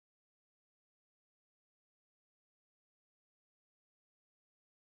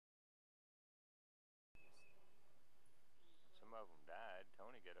some of them died.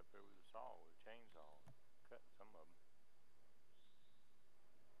 Tony got up there with a saw, with a chainsaw, cut some of them.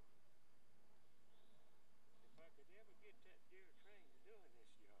 If I could ever get that deer trained to doing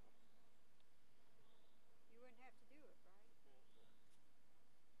this job. You wouldn't have to do it, right?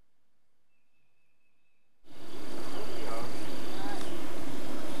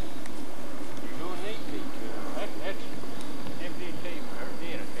 You're going to need these two. That's empty tape, or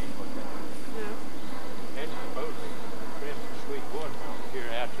dinner tape, what that is. No. That's supposedly press the sweet water here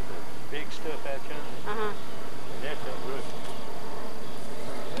out to the big stuff out there. Uh-huh. And that's that root.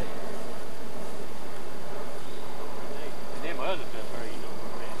 And them other stuff there, you know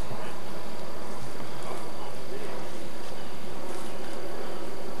what that is.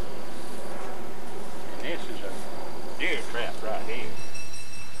 And this is a deer trap right here.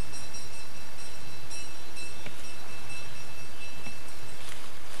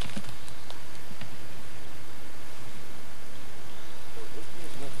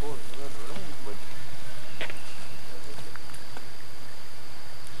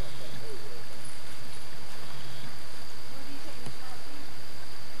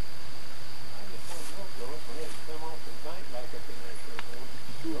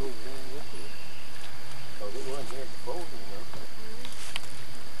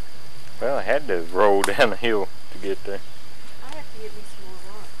 Well, I had to roll down the hill to get there. I have to get me some more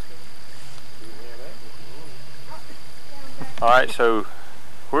rocks too. Alright, so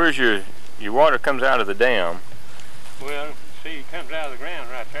where's your water comes out of the dam? Well, see, it comes out of the ground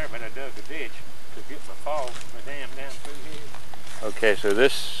right there, but I dug a ditch to get my dam down through here. Okay, so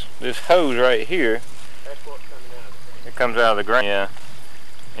this hose right here, That's what's coming out of the dam. it comes out of the ground, yeah.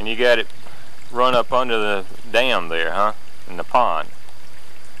 And you got it run up under the dam there, huh? In the pond.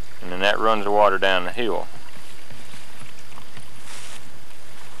 And then that runs the water down the hill.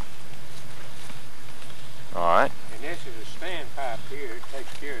 Alright. And this is a standpipe here. It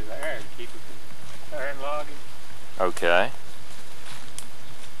takes care of the air to keep it from air and logging. Okay.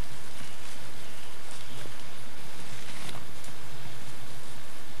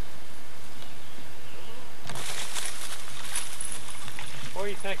 What do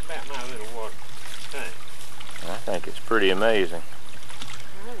you think about my little water tank? I think it's pretty amazing.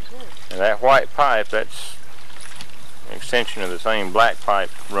 And that white pipe, that's an extension of the same black pipe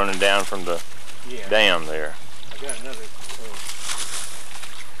running down from the dam there. I got another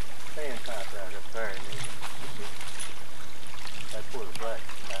standpipe right up there. That's where the black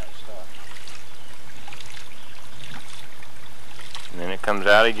pipe stops. And then it comes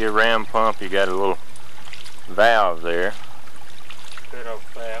out of your ram pump. You got a little valve there. Cut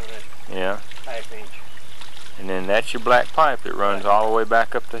off valve, Yeah. half inch. And then that's your black pipe that runs all the way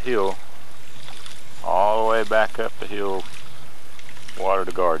back up the hill. All the way back up the hill, water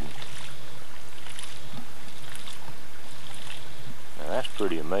the garden. Now that's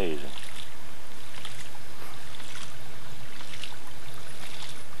pretty amazing.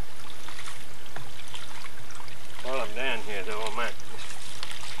 While I'm down here though, I might just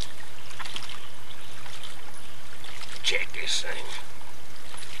check this thing.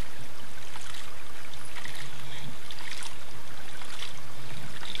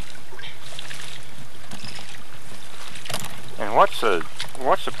 And what's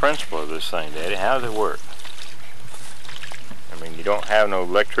the principle of this thing, Daddy? How does it work? I mean, you don't have no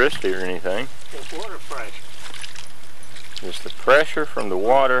electricity or anything. It's water pressure. Just the pressure from the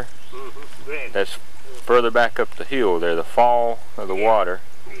water that's further back up the hill there, the fall of the water,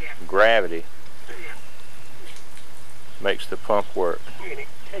 gravity, makes the pump work. And it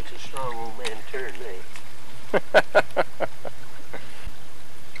takes a strong old man to turn me.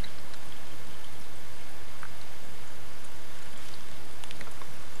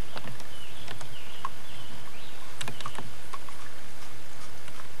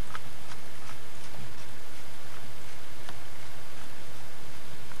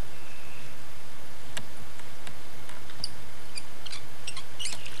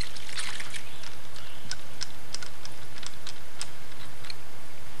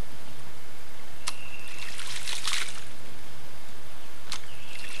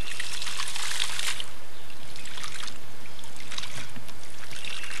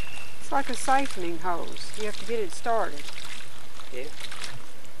 It's like a siphoning hose. You have to get it started. Yeah.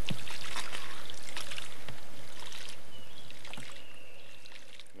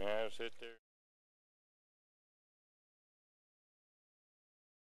 Now sit there.